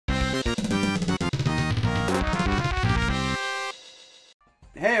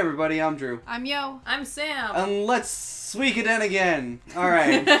Hey everybody, I'm Drew. I'm Yo. I'm Sam. And let's Suikoden again.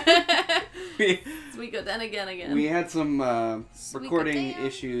 Alright. Suikoden again. We had some recording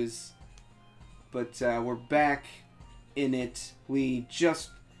issues, but we're back in it. We just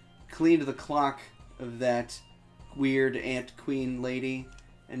cleaned the clock of that weird ant queen lady,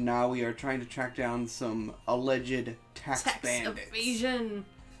 and now we are trying to track down some alleged tax bandits. Evasion.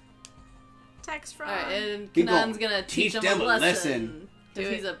 Tax fraud. Alright, and Kanan's gonna teach them a lesson.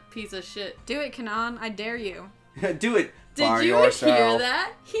 He's a piece of shit. Do it, Kanan. I dare you. Do it. Did you hear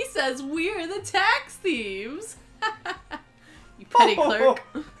that? He says we're the tax thieves. You petty clerk.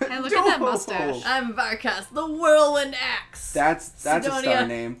 Hey, look at that mustache. I'm Varkas, the Whirlwind Axe. That's Sidonia, a star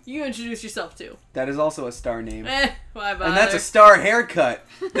name. You introduce yourself too. That is also a star name. Why bother? And that's a star haircut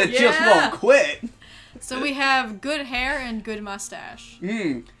that just won't quit. So we have good hair and good mustache.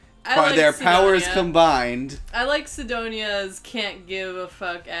 By like their Sidonia. powers combined. I like Sidonia's can't give a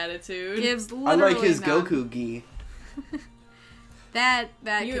fuck attitude. Gives I literally like his none. Goku gi. That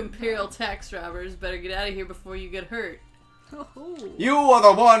You could- imperial tax robbers better get out of here before you get hurt. Oh. You are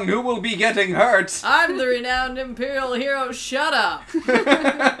the one who will be getting hurt. I'm the renowned imperial hero. Shut up.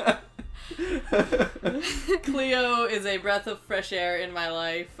 Cleo is a breath of fresh air in my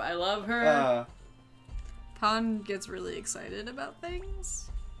life. I love her. Pun gets really excited about things.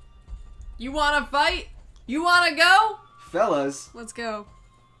 You wanna fight? You wanna go? Fellas. Let's go.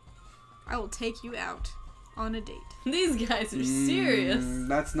 I will take you out on a date. These guys are serious.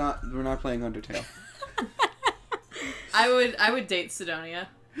 That's not. We're not playing Undertale. I would date Sidonia.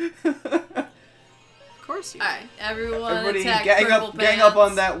 Of course you. Alright, everyone Everybody attack gang pants. up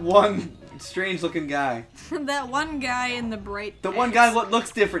on that one strange-looking guy. That one guy in the bright The pants. one guy what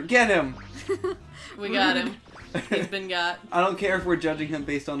looks different. Get him. We got him. He's been got. I don't care if we're judging him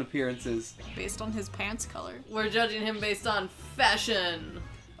based on appearances. Based on his pants color. We're judging him based on fashion.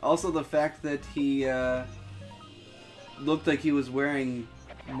 Also, the fact that he looked like he was wearing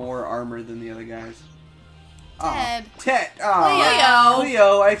more armor than the other guys. Ted. Oh, Ted. Oh,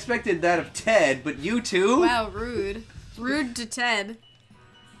 Cleo. I expected that of Ted, but you two? Wow, rude. Rude to Ted.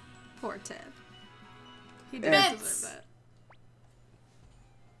 Poor Ted. He didn't deserve that.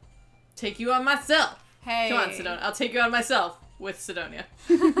 Take you on myself. Hey. Come on, Sidonia. I'll take you on myself with Sidonia.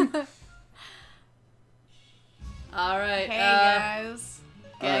 Alright, Hey, guys.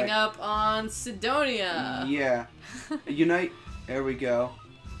 gang up on Sidonia. Yeah. Unite. There we go.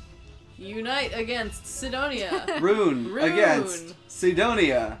 Unite against Sidonia. Rune against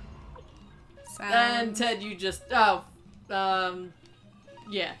Sidonia. And Ted, you just... Oh.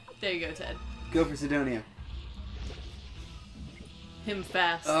 Yeah. There you go, Ted. Go for Sidonia. Him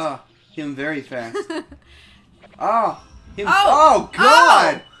fast. Him very fast. Him. Oh,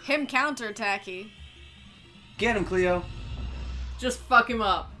 God! Oh! Him counterattacky. Get him, Cleo. Just fuck him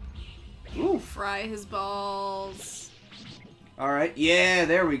up. Ooh. Fry his balls. Alright, yeah,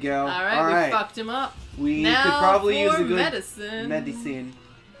 there we go. Alright, we fucked him up. We now could probably use a good medicine.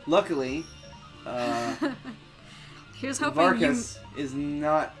 Luckily, Here's hoping Varkas is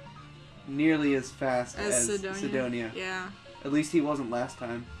not nearly as fast as Sidonia. Sidonia. Yeah. At least he wasn't last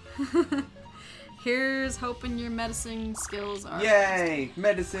time. Here's hoping your medicine skills are Yay!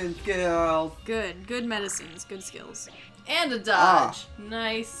 Medicine skills! good. Good medicines, good skills. And a dodge.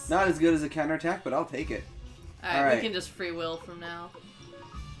 Nice. Not as good as a counterattack, but I'll take it. Alright, we can just free will from now.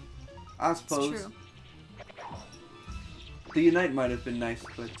 I suppose. It's true. The Unite might have been nice,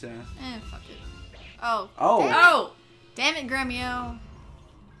 but fuck it. Oh. Oh! Damn it, Gremio.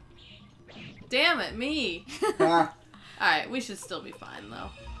 Damn it, me. Ah, Alright, we should still be fine, though.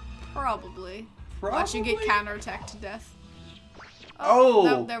 Probably. Watch you get counterattacked to death. Oh!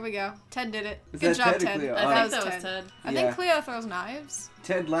 No, there we go. Ted did it. Is Good that job, Ted or Ted. Cleo? I think that was Ted. I Yeah. think Cleo throws knives.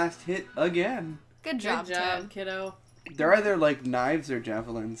 Ted last hit again. Good job, Ted. kiddo. They're either like knives or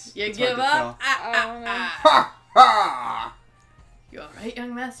javelins. You It's give hard to up? tell. Ha ha! You alright,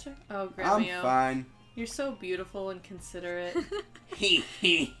 young master? Oh, I'm Gremio. fine. You're so beautiful and considerate. He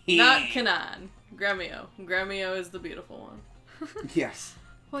he he. Not Kanan. Gremio. Gremio is the beautiful one. Yes.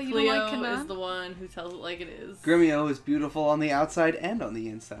 Well, you Cleo don't like is Kanan? the one who tells it like it is. Gremio is beautiful on the outside and on the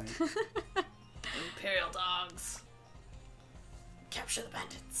inside. Imperial dogs. Capture the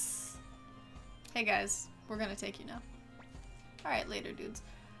bandits. Hey, guys. We're gonna take you now. Alright, later, dudes.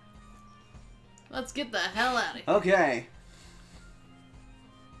 Let's get the hell out of here. Okay.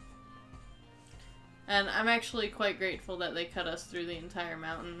 And I'm actually quite grateful that they cut us through the entire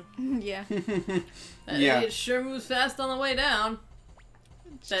mountain. Yeah. Yeah. It sure moves fast on the way down.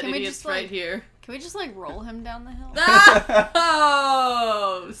 That Can we idiot's just, right like- here. Can we just, like, roll him down the hill?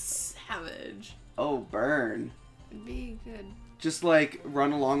 Oh, savage. Oh, burn. It'd be good. Just like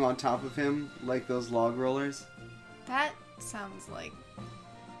run along on top of him like those log rollers. That sounds like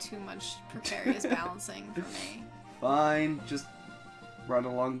too much precarious balancing for me. Fine, just run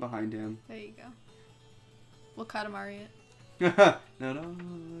along behind him. There you go. We'll Katamari it. No.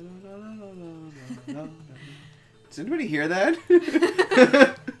 Does anybody hear that?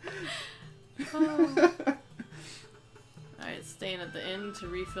 Alright, staying at the inn to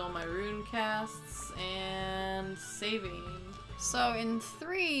refill my rune casts and saving. So in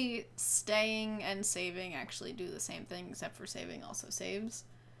 3, staying and saving actually do the same thing, except for saving also saves.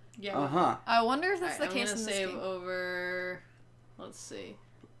 Yeah. Uh-huh. I wonder if that's the case in this save game. over. Let's see.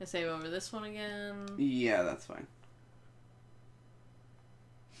 I save over this one again. Yeah, that's fine.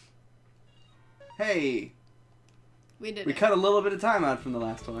 Hey! We did We it. cut a little bit of time out from the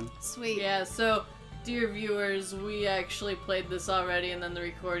last one. Sweet. Yeah, so, dear viewers, we actually played this already and then the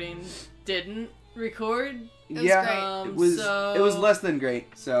recording didn't record. It was Yeah, great. it was less than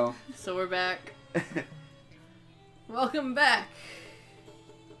great, so... So we're back. Welcome back.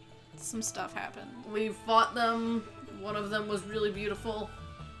 Some stuff happened. We fought them. One of them was really beautiful.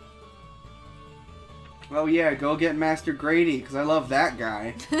 Oh yeah, go get Master Grady, because I love that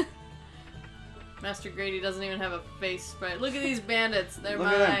guy. Master Grady doesn't even have a face spread. Look at these bandits. They're Look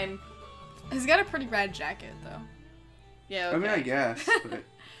at mine. He's got a pretty rad jacket, though. Yeah, okay. I mean, I guess, but...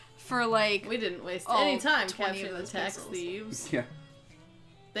 For like... We didn't waste Oh, any time 20 capturing of the those tax pesos. thieves. Yeah.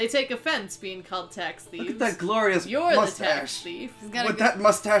 They take offense being called tax thieves. Look at that glorious You're the tax mustache. thief. He's got Would that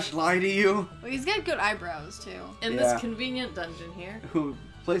mustache lie to you? Well, he's got good eyebrows, too. In Yeah. this convenient dungeon here. Who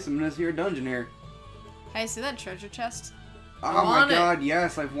place him in this here dungeon here? Hey, see that treasure chest? Oh my want it. god,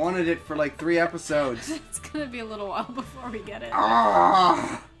 yes, I've wanted it for like 3 episodes. It's gonna be a little while before we get it.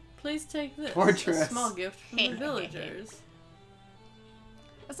 Ah! Please take this. Fortress. A small gift from the villagers.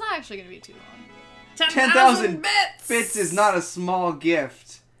 It's not actually gonna be too long. 10,000 bits! Bits is not a small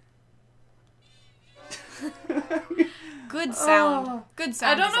gift. Good sound. Oh. Good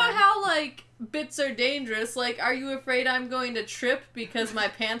sound. I don't know design. how, like, bits are dangerous. Like, are you afraid I'm going to trip because my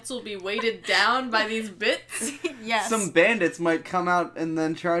pants will be weighted down by these bits? Yes. Some bandits might come out and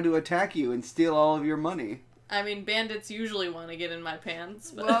then try to attack you and steal all of your money. I mean, bandits usually want to get in my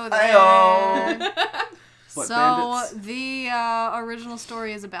pants. But... Whoa there. Ayo. What, So, bandits? the original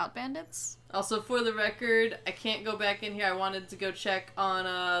story is about bandits? Also, for the record, I can't go back in here. I wanted to go check on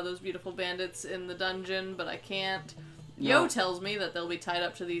those beautiful bandits in the dungeon, but I can't. No. Yo tells me that they'll be tied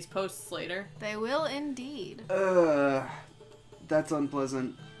up to these posts later. They will indeed. That's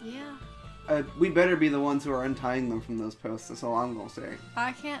unpleasant. Yeah. We better be the ones who are untying them from those posts, that's all I'm gonna say.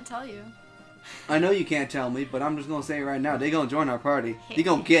 I can't tell you. I know you can't tell me, but I'm just gonna say it right now. They gonna join our party. They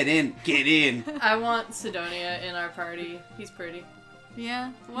gonna get in. Get in. I want Sidonia in our party. He's pretty.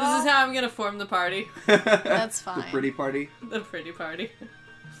 Yeah. This Well, is how I'm gonna form the party. That's fine. The pretty party. The pretty party.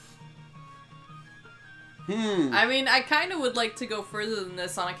 I I mean, I kind of would like to go further than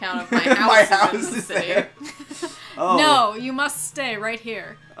this on account of my house. My is in house the is city. there. Oh. No, you must stay right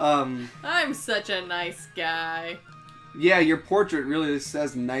here. I'm such a nice guy. Yeah, your portrait really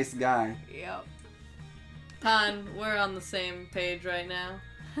says nice guy. Yep. Han, we're on the same page right now.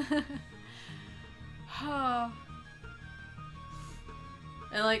 Oh.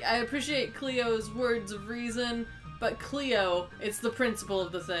 And, like, I appreciate Cleo's words of reason, but Cleo, it's the principle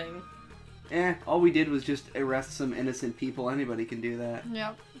of the thing. All we did was just arrest some innocent people. Anybody can do that.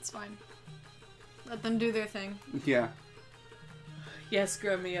 Yep, it's fine. Let them do their thing. Yeah. Yes,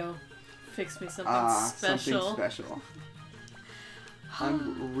 Grumio. Fix me something Something special. special.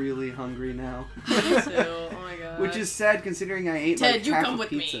 I'm really hungry now. Me too. Oh my god. Which is sad considering I ate Ted, like you half come a with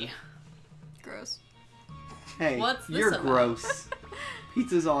pizza. me. Gross. Hey, What's this you're about? gross.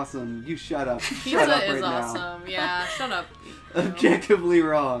 Pizza's awesome. You shut up. Pizza shut up is right awesome. Yeah, shut up. you know. Objectively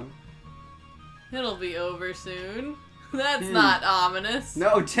wrong. It'll be over soon. That's not ominous.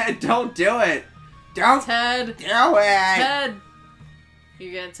 No, Ted, don't do it. Don't Ted. do it. Ted.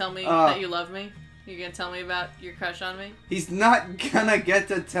 You gonna tell me that you love me? You gonna tell me about your crush on me? He's not gonna get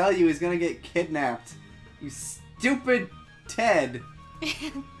to tell you. He's gonna get kidnapped. You stupid Ted.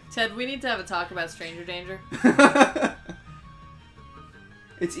 Ted, we need to have a talk about stranger danger.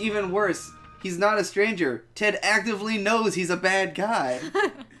 It's even worse. He's not a stranger. Ted actively knows he's a bad guy.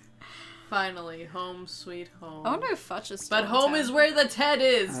 Finally, home sweet home. I wonder if Futch is still But in home town. is where the Ted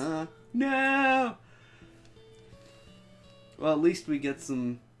is. No. Well, at least we get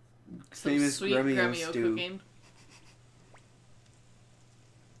some famous sweet Gremio stew. cooking.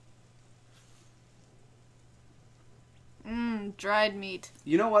 Dried meat.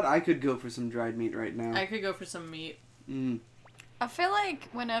 You know what? I could go for some dried meat right now. I could go for some meat. I feel like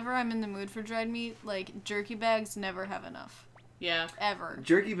whenever I'm in the mood for dried meat, like, jerky bags never have enough. Yeah. Ever.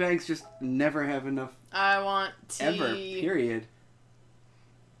 Jerky bags just never have enough. I want tea. Ever. Period.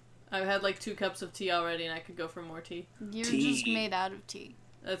 I've had like 2 cups of tea already and I could go for more tea. You're Tea. just made out of tea.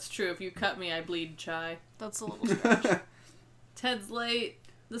 That's true. If you cut me, I bleed chai. That's a little strange. Ted's late.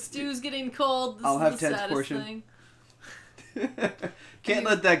 The stew's getting cold. This I'll is have the Ted's saddest portion. thing. Can't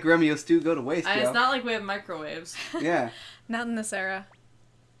let that gremio stew go to waste, It's Joe. not like we have microwaves. Yeah. Not in this era.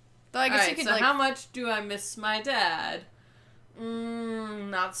 Though I guess you could, so like... how much do I miss my dad?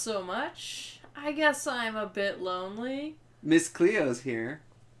 Not so much. I guess I'm a bit lonely. Miss Cleo's here.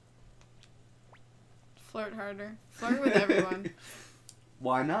 Flirt harder. Flirt with everyone.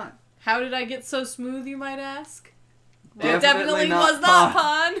 Why not? How did I get so smooth, you might ask? Definitely It definitely not was not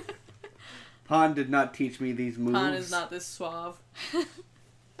Pon. Pon. Pon did not teach me these moves. Pon is not this suave.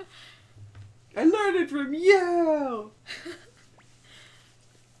 I learned it from you!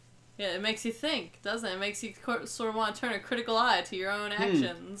 Yeah, it makes you think, doesn't it? It makes you sort of want to turn a critical eye to your own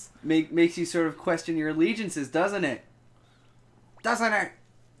actions. Makes you sort of question your allegiances, doesn't it? Doesn't it?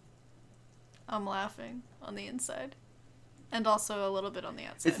 I'm laughing on the inside. And also a little bit on the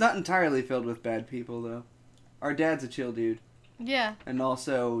outside. It's not entirely filled with bad people, though. Our dad's a chill dude. Yeah. And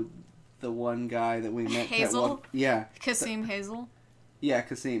also the one guy that we met. Hazel? Yeah. Kasim Hazel. Yeah,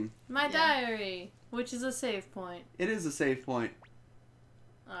 Kasim. My diary, which is a save point. It is a save point.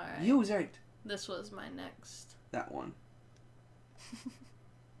 Alright. Use it. This was my next. That one.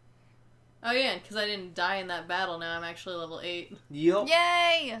 Oh yeah, because I didn't die in that battle, now I'm actually level 8. Yup.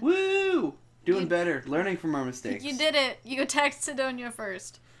 Yay! Woo! Doing better. Learning from our mistakes. You did it. You attacked Sidonia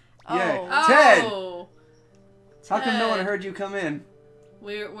first. Yeah. Oh. Ted! Oh! How come no one Ted. heard you come in?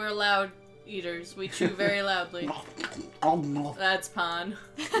 We're loud eaters. We chew very loudly. That's Pon.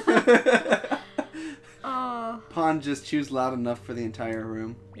 Oh. Pon just chews loud enough for the entire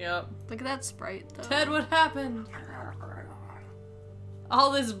room. Yep. Look at that sprite, though. Ted, what happened?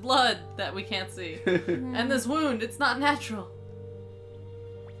 All this blood that we can't see. And this wound, it's not natural.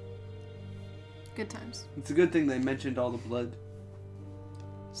 Good times. It's a good thing they mentioned all the blood.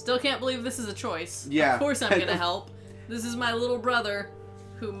 Still can't believe this is a choice. Yeah. Of course I'm gonna help. This is my little brother,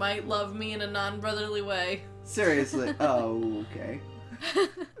 who might love me in a non-brotherly way. Seriously. Oh, okay.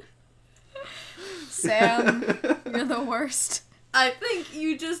 Sam, you're the worst. I think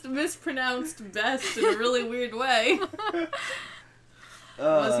you just mispronounced best in a really weird way.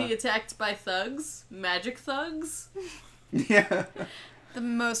 Was he attacked by thugs? Magic thugs? Yeah. The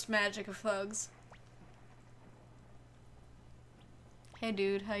most magic of thugs. Hey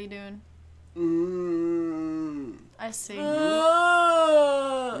dude, how you doing? I see.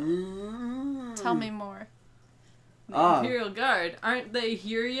 Tell me more. The Imperial Guard. Aren't they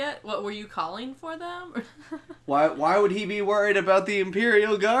here yet? What, were you calling for them? Why would he be worried about the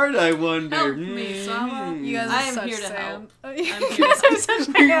Imperial Guard, I wonder? Help me, Sama. You guys are I am such here to Sam. help. Oh, I'm you here guys to are such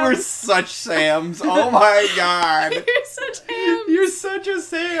We were Sams. such Sams. Oh my god. You're such Sams. You're such a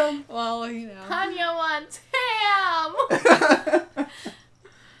Sam. Well, you know. Tanya wants ham!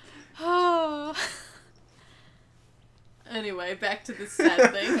 Oh. Anyway, back to this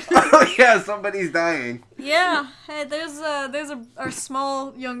sad thing. Oh yeah, somebody's dying. Yeah. Hey, there's our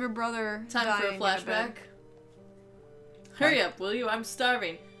small younger brother. Time for a dying in flashback. bed. Hurry up, will you? I'm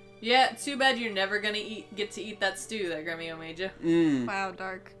starving. Yeah, too bad you're never gonna get to eat that stew that Gremio made you. Wow,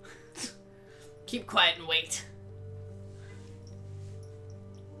 dark. Keep quiet and wait.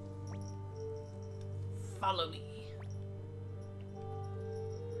 Follow me.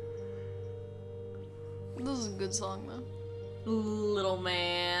 This is a good song though. Little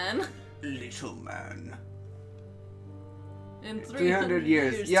man. Little man. In 300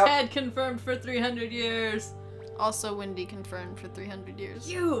 years. Yep. Ted confirmed for 300 years. Also, Wendy confirmed for 300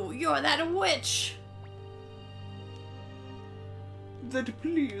 years. You're that witch. That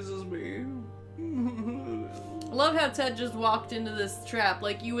pleases me. I love how Ted just walked into this trap.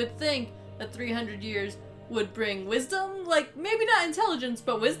 Like, you would think that 300 years would bring wisdom. Like, maybe not intelligence,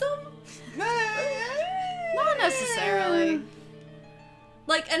 but wisdom? Not necessarily.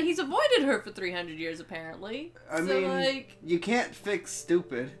 Like, and he's avoided her for 300 years, apparently. I So, mean, like, you can't fix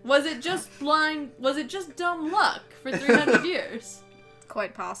stupid. was it just dumb luck for 300 years?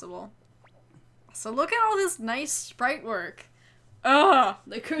 Quite possible. So look at all this nice sprite work. Ugh.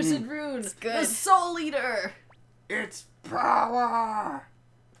 The cursed rune. good. The soul eater. It's power!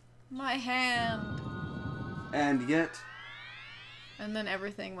 My hand. And yet, And then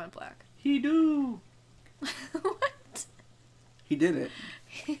everything went black. he do. What? He did it.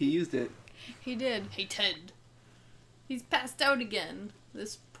 He used it. He did. Hey, Ted. He's passed out again.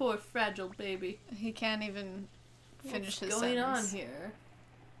 This poor fragile baby. He can't even finish his What's going on sentence. here?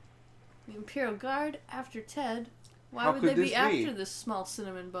 The Imperial Guard after Ted? Why How would could they be this after be? this small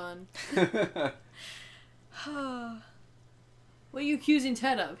cinnamon bun? What are you accusing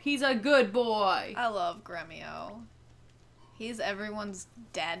Ted of? He's a good boy. I love Gremio. He's everyone's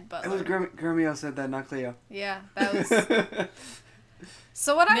dad It butler. was Gremio said that, not Cleo. Yeah, that was...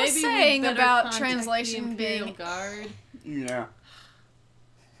 So what I was Maybe we saying better about contact translation the Imperial being... Guard. Yeah.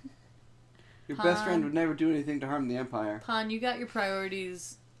 Your Han. best friend would never do anything to harm the Empire. Han, you got your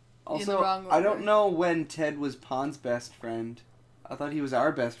priorities in the Also, wrong order. I don't know when Ted was Pon's best friend. I thought he was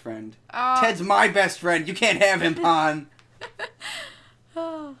our best friend. Ted's my best friend. You can't have him, Pon.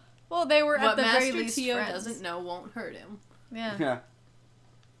 Well, they were What at the Master very least Tio friends. doesn't know won't hurt him. Yeah. Yeah.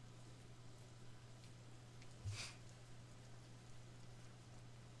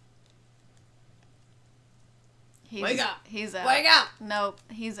 Wake up! He's out. Wake up! Nope,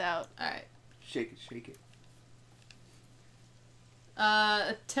 he's out. Alright. Shake it, shake it.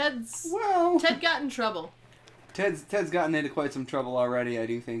 Ted Well, got in trouble. Ted's gotten into quite some trouble already, I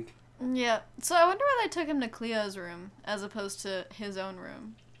do think. Yeah. So I wonder why they took him to Cleo's room as opposed to his own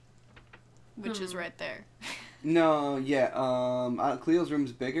room, which is right there. No, yeah, Cleo's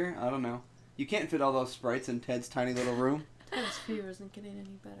room's bigger. I don't know. You can't fit all those sprites in Ted's tiny little room. Ted's fear isn't getting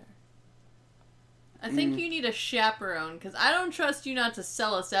any better. I think you need a chaperone, because I don't trust you not to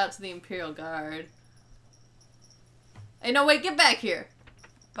sell us out to the Imperial Guard. Hey, no, wait, get back here.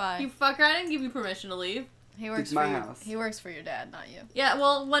 Bye. You fucker, I didn't give you permission to leave. He works It's for my your, house. He works for your dad, not you. Yeah,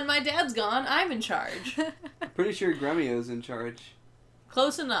 well, when my dad's gone, I'm in charge. Pretty sure Gremio's in charge.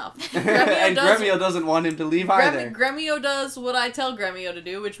 Close enough. And Gremio doesn't want him to leave either. Gremio does what I tell Gremio to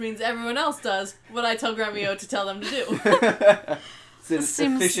do, which means everyone else does what I tell Gremio to tell them to do. It's an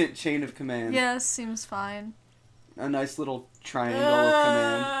Seems- efficient chain of command. Yeah, seems fine. A nice little triangle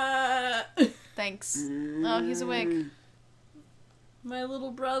of command. Thanks. Oh, he's awake. My little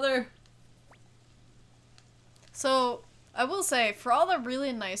brother. So, I will say, for all the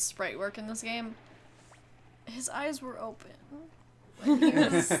really nice sprite work in this game, his eyes were open when he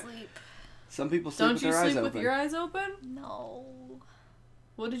was asleep. Some people sleep Don't with you their eyes sleep open. with your eyes open? No.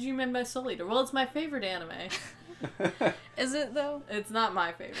 What did you mean by Soul Eater? Well, it's my favorite anime. Is it, though? It's not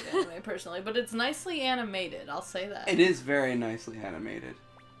my favorite anime, personally, but it's nicely animated, I'll say that. It is very nicely animated.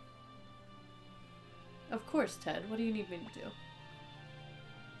 Of course, Ted. What do you need me to do?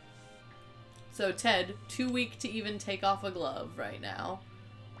 So, Ted, too weak to even take off a glove right now.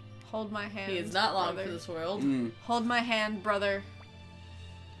 Hold my hand. He is not long brother. for this world. Hold my hand, brother.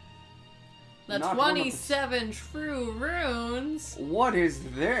 The Not one of the- 27 true runes. What is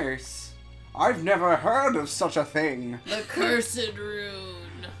this? I've never heard of such a thing. The cursed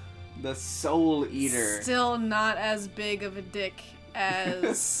rune. The Soul Eater. Still not as big of a dick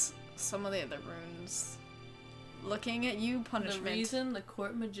as some of the other runes. Looking at you, The punishment. reason the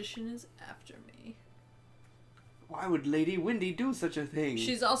court magician is after me. Why would Lady Windy do such a thing?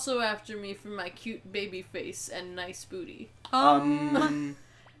 She's also after me for my cute baby face and nice booty.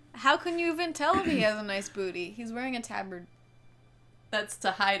 How can you even tell if he has a nice booty? He's wearing a tabard. That's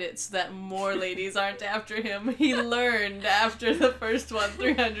to hide it so that more ladies aren't after him. He learned after the first one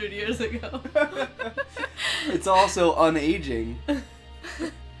 300 years ago. It's also unaging.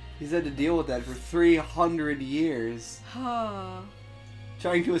 He's had to deal with that for 300 years.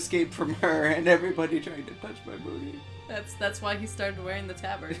 Trying to escape from her and everybody trying to touch my booty. That's why he started wearing the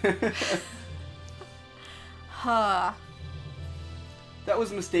tabard. That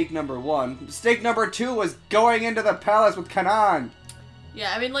was mistake number 1. Mistake number 2 was going into the palace with Kanan.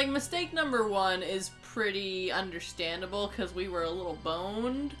 Yeah, I mean, like, mistake number 1 is pretty understandable because we were a little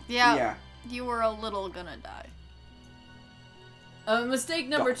boned. Yeah. You were a little gonna die. Mistake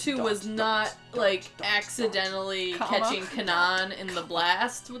number 2 was not, like, accidentally catching Kanan in the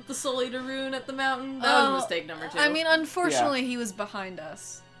blast with the Soul Eater rune at the mountain. That was mistake number 2. I mean, unfortunately, he was behind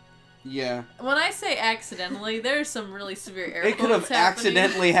us. Yeah. When I say accidentally, there's some really severe air It could have quotes happening.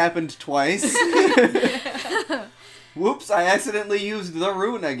 accidentally happened twice. Whoops, I accidentally used the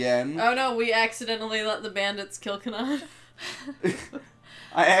rune again. Oh no, we accidentally let the bandits kill Kanan.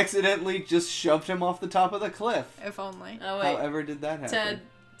 I accidentally just shoved him off the top of the cliff. If only. Oh wait, However did that happen?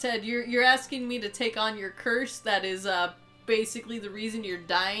 Ted, you're asking me to take on your curse that is basically the reason you're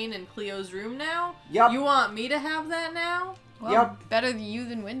dying in Cleo's room now? Yup. You want me to have that now? Well, Yup. better than you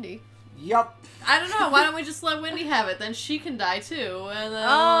than Windy. Yup. I don't know. Why don't we just let Windy have it? Then she can die too. And then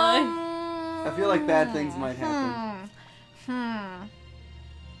I feel like bad things might happen.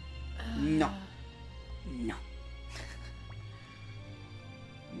 No. No.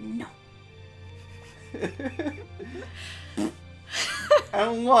 No. I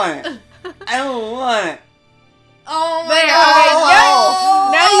don't want it. I don't want it. Oh my There, god!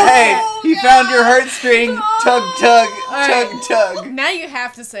 okay, now you Hey, he found your heartstring. Tug, tug, tug, tug. Now you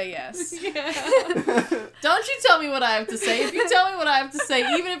have to say yes. Yeah. Don't you tell me what I have to say. If you tell me what I have to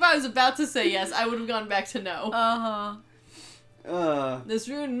say, even if I was about to say yes, I would have gone back to no. This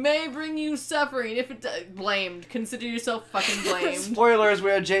rune may bring you suffering. If it blamed, consider yourself fucking blamed. Spoilers,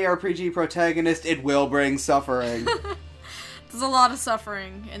 we're a JRPG protagonist. It will bring suffering. There's a lot of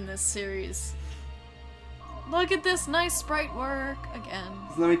suffering in this series. Look at this nice sprite work again.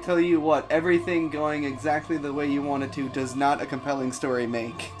 Let me tell you what, everything going exactly the way you want it to does not a compelling story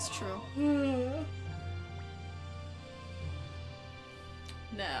make. It's true.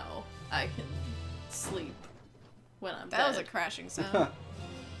 Now I can sleep when I'm That dead. was a crashing sound.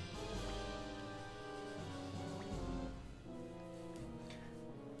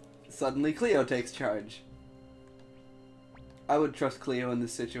 Suddenly Cleo takes charge. I would trust Cleo in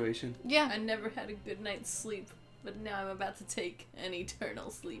this situation. Yeah. I never had a good night's sleep, but now I'm about to take an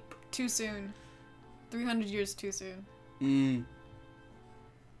eternal sleep. Too soon. 300 years too soon.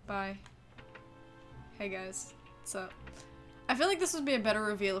 Bye. Hey guys. What's up? I feel like this would be a better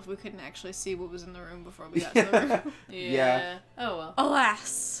reveal if we couldn't actually see what was in the room before we got to the room. Yeah. Oh well.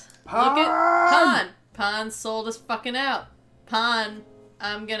 Alas. Look at Pan! Pan sold us fucking out. Pan,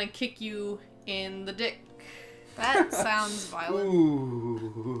 I'm gonna kick you in the dick. That sounds violent.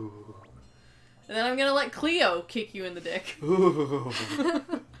 Ooh. And then I'm gonna let Cleo kick you in the dick. Ooh.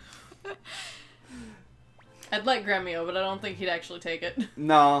 I'd let Gremio, but I don't think he'd actually take it.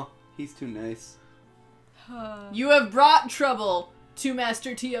 No, he's too nice. You have brought trouble to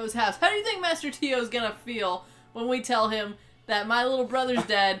Master Tio's house. How do you think Master Tio's gonna feel when we tell him that my little brother's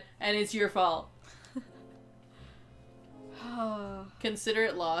dead and it's your fault? Consider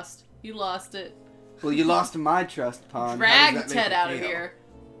it lost. You lost it. Well, you lost my trust, Pon. Drag Ted out of here.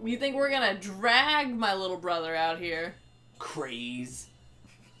 You think we're gonna drag my little brother out here? Craze.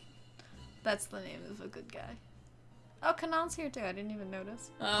 That's the name of a good guy. Oh, Kanan's here too. I didn't even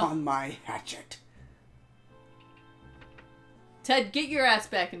notice. On my hatchet. Ted, get your ass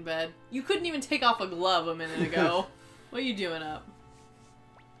back in bed. You couldn't even take off a glove a minute ago. What are you doing up?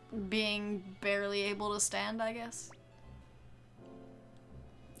 Being barely able to stand, I guess.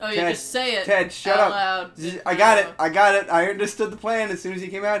 Oh, yeah, Ted, just say it. Ted, shut out up. Loud. I got it. I got it. I understood the plan as soon as he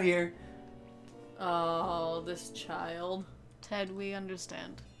came out here. Oh, this child. Ted, we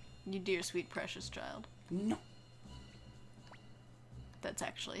understand. You dear, sweet, precious child. No. That's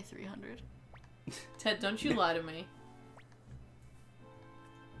actually 300. Ted, don't you lie to me.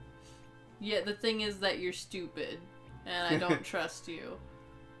 Yeah, the thing is that you're stupid, and I don't trust you.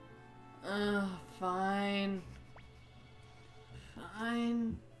 Ugh, fine.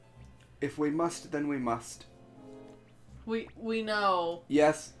 Fine. If we must, then we must. We know.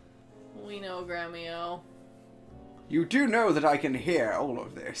 Yes. We know, Gremio. You do know that I can hear all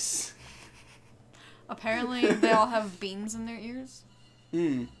of this. Apparently, they all have beans in their ears.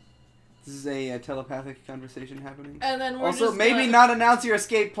 This is a telepathic conversation happening. And then we're also, just maybe gonna... not announce your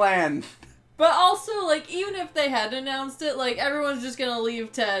escape plan. But also, like, even if they had announced it, like, everyone's just gonna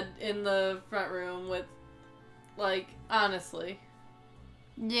leave Ted in the front room with, like, honestly.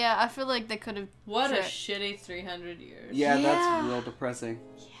 Yeah, I feel like they could have... What a shitty 300 years. Yeah, Yeah. that's real depressing.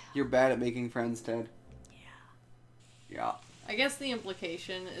 Yeah. You're bad at making friends, Ted. Yeah. I guess the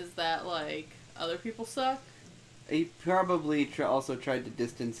implication is that, like, other people suck. He probably also tried to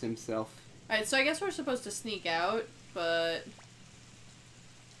distance himself. Alright, so I guess we're supposed to sneak out, but...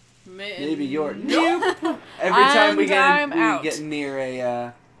 Maybe you're... Nope! Every time we I'm out. get near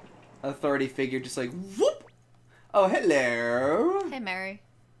a authority figure, just like, whoop! Oh, hello! Hey, Mary.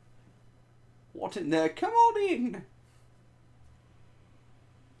 What in there? Come on in!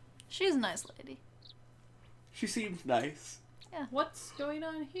 She's a nice lady. She seems nice. What's going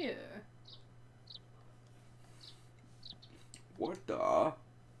on here? What the? Oh.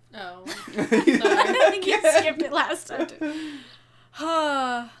 I think you skipped it last time, too.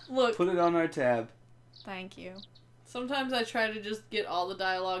 Look, Put it on our tab. Thank you. sometimes I try to just get all the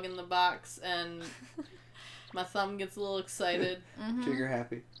dialogue in the box, and my thumb gets a little excited. Trigger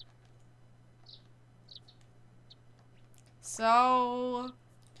happy. So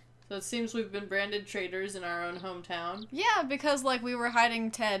it seems we've been branded traitors in our own hometown. yeah, because like we were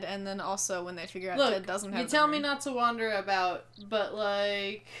hiding Ted, and then also when they figure out Look, Ted doesn't have you the tell me ring. not to wander about, but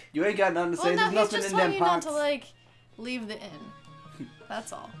like... You ain't got nothing to say. Well, no, There's he's nothing just in telling them you not pots. to like leave the inn.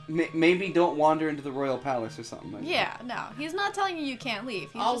 That's all. Maybe don't wander into the royal palace or something like that. Yeah, no, he's not telling you you can't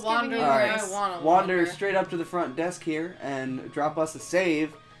leave. He's I'll just wander giving you where grace. I want to Wander straight up to the front desk here and drop us a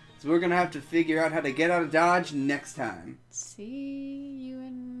save. So we're gonna have to figure out how to get out of Dodge next time. See you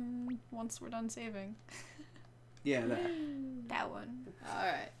in once we're done saving. Yeah, that. That one. All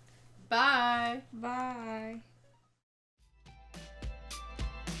right. Bye. Bye.